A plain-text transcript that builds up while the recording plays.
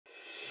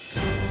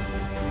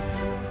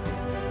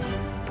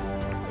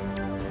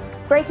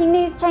Breaking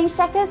news, change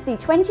checkers, the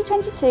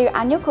 2022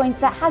 annual coin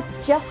set has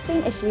just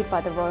been issued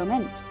by the Royal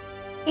Mint.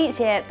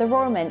 Each year, the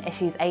Royal Mint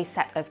issues a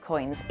set of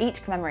coins,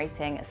 each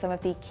commemorating some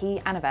of the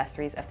key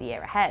anniversaries of the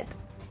year ahead.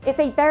 It's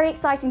a very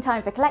exciting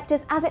time for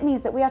collectors as it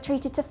means that we are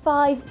treated to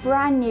 5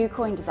 brand new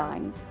coin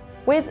designs.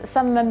 With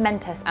some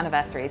momentous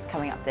anniversaries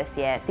coming up this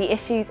year, the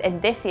issues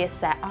in this year's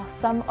set are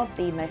some of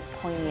the most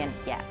poignant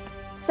yet.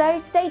 So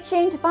stay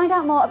tuned to find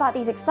out more about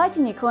these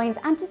exciting new coins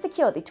and to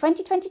secure the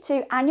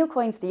 2022 annual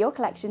coins for your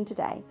collection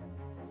today.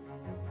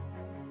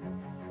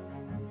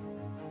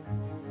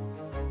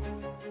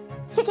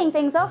 Kicking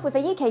things off with a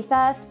UK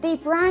first, the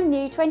brand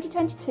new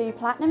 2022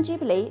 Platinum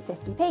Jubilee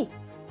 50p.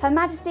 Her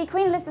Majesty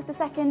Queen Elizabeth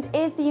II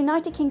is the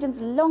United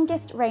Kingdom's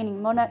longest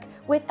reigning monarch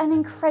with an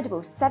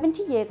incredible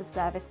 70 years of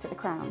service to the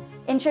Crown.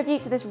 In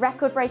tribute to this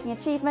record-breaking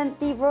achievement,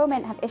 the Royal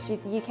Mint have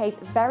issued the UK's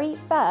very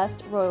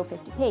first Royal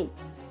 50p.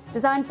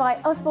 Designed by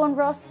Osborne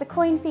Ross, the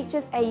coin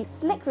features a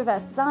slick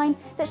reverse design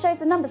that shows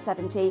the number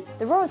 70,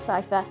 the royal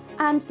cipher,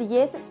 and the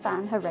years that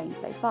span her reign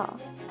so far.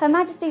 Her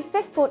Majesty's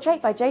 5th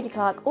portrait by Jodie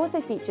Clark also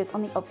features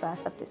on the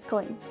obverse of this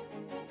coin.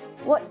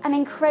 What an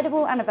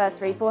incredible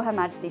anniversary for Her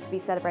Majesty to be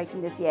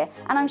celebrating this year,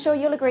 and I'm sure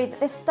you'll agree that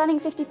this stunning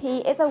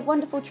 50p is a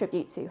wonderful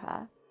tribute to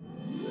her.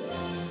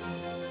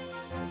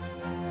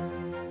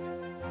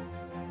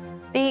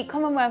 The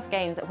Commonwealth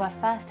Games were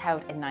first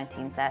held in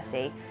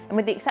 1930, and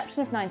with the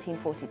exception of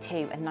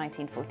 1942 and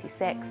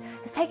 1946,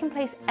 has taken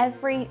place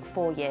every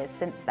 4 years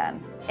since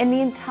then. In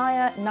the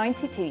entire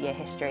 92-year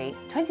history,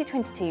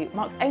 2022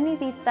 marks only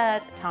the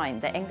 3rd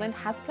time that England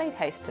has played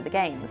host to the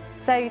Games.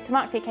 So to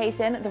mark the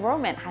occasion, the Royal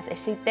Mint has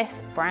issued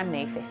this brand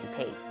new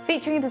 50p.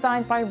 Featuring a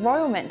design by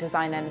Royal Mint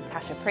designer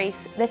Natasha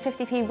Priest, this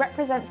 50p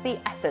represents the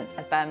essence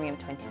of Birmingham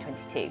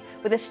 2022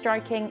 with a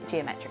striking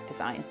geometric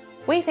design.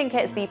 We think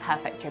it's the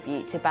perfect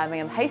tribute to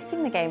Birmingham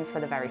hosting the Games for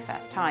the very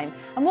first time,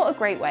 and what a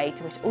great way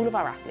to wish all of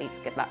our athletes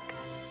good luck.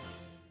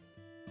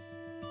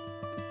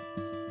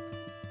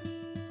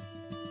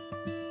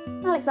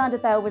 Alexander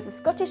Bell was a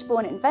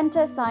Scottish-born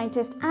inventor,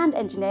 scientist and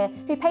engineer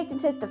who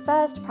patented the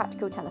first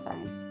practical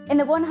telephone. In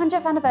the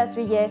 100th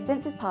anniversary year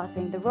since his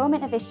passing, the Royal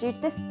Mint have issued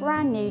this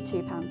brand new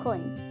 £2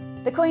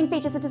 coin. The coin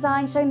features a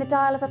design showing the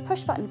dial of a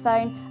push-button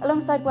phone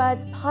alongside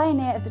words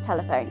 "Pioneer of the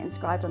Telephone"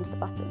 inscribed onto the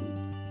buttons.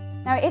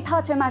 Now, it is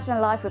hard to imagine a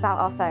life without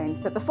our phones,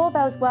 but before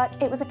Bell's work,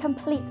 it was a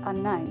complete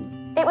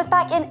unknown. It was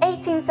back in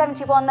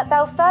 1871 that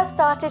Bell first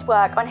started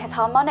work on his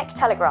harmonic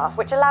telegraph,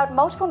 which allowed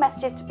multiple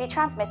messages to be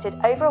transmitted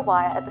over a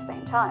wire at the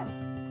same time.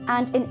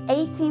 And in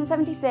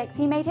 1876,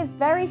 he made his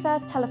very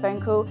first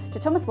telephone call to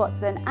Thomas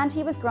Watson, and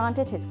he was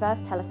granted his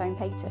first telephone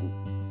patent.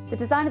 The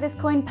design of this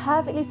coin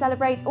perfectly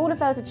celebrates all of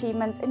Bell's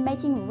achievements in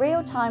making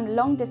real-time,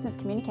 long-distance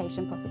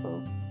communication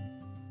possible.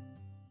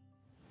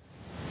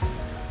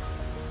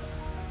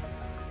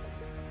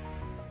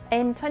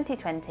 In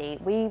 2020,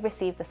 we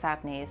received the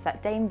sad news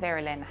that Dame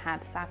Vera Lynn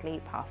had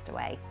sadly passed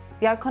away.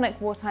 The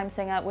iconic wartime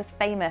singer was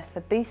famous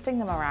for boosting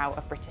the morale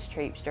of British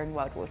troops during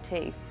World War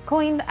II.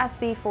 Coined as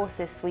the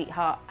force's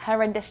sweetheart, her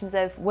renditions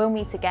of "We'll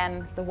Meet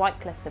Again," "The White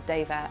Cliffs of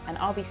Dover" and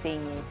 "I'll Be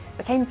Seeing You"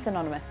 became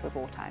synonymous with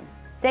wartime.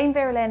 Dame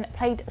Vera Lynn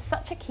played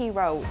such a key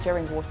role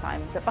during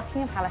wartime that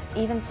Buckingham Palace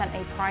even sent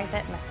a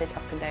private message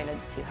of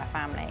condolence to her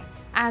family.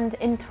 And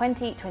in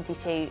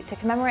 2022, to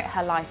commemorate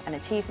her life and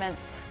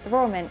achievements, the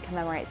Royal Mint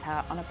commemorates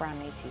her on a brand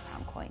new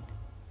 £2 coin.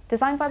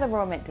 Designed by the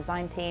Royal Mint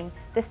design team,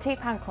 this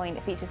 £2 coin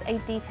features a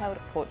detailed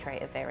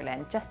portrait of Vera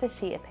Lynn just as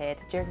she appeared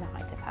during the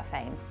height of her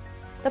fame.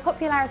 The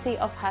popularity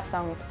of her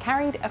songs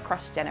carried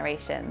across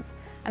generations,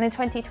 and in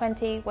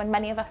 2020, when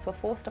many of us were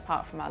forced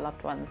apart from our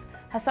loved ones,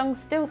 her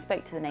songs still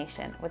spoke to the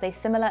nation with a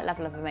similar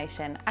level of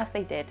emotion as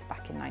they did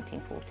back in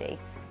 1940,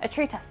 a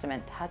true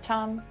testament to her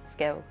charm,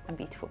 skill and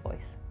beautiful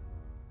voice.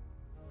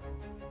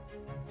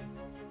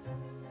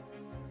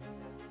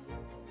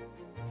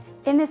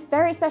 In this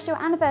very special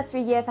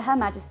anniversary year for Her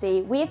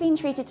Majesty, we have been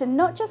treated to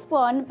not just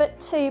 1, but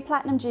 2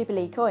 Platinum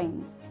Jubilee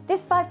coins.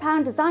 This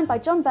 £5 designed by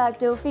John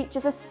Bergdahl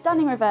features a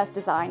stunning reverse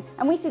design,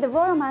 and we see the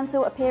royal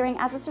mantle appearing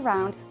as a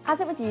surround as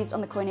it was used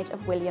on the coinage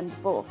of William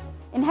IV.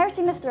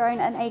 Inheriting the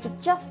throne at an age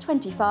of just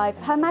 25,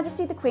 Her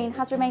Majesty the Queen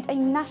has remained a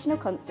national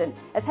constant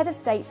as head of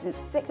state since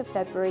 6th of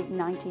February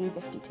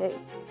 1952.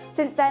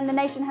 Since then, the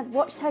nation has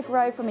watched her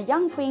grow from a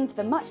young queen to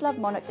the much-loved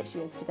monarch that she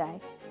is today.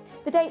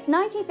 The dates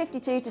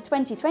 1952 to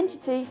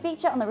 2022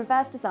 feature on the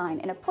reverse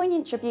design in a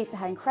poignant tribute to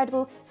her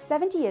incredible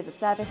 70 years of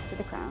service to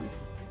the Crown.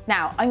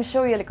 Now, I'm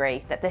sure you'll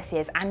agree that this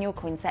year's annual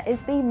coin set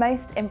is the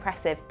most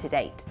impressive to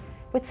date.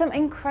 With some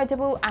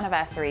incredible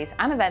anniversaries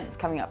and events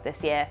coming up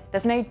this year,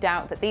 there's no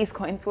doubt that these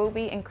coins will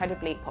be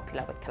incredibly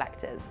popular with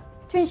collectors.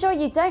 To ensure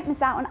you don't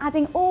miss out on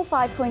adding all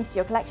 5 coins to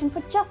your collection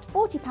for just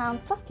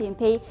 £40 plus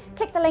P&P,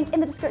 click the link in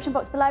the description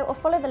box below or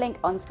follow the link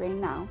on screen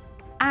now.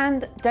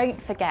 And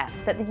don't forget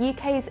that the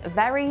UK's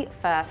very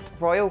first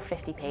Royal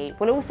 50p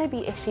will also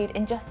be issued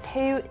in just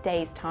 2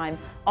 days' time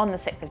on the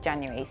 6th of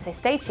January, so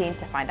stay tuned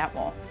to find out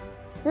more.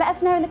 Let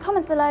us know in the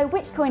comments below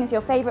which coin is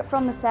your favourite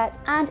from the set,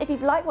 and if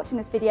you've liked watching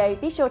this video,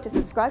 be sure to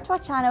subscribe to our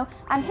channel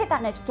and hit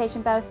that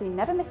notification bell so you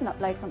never miss an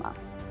upload from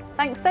us.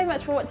 Thanks so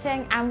much for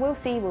watching, and we'll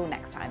see you all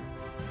next time.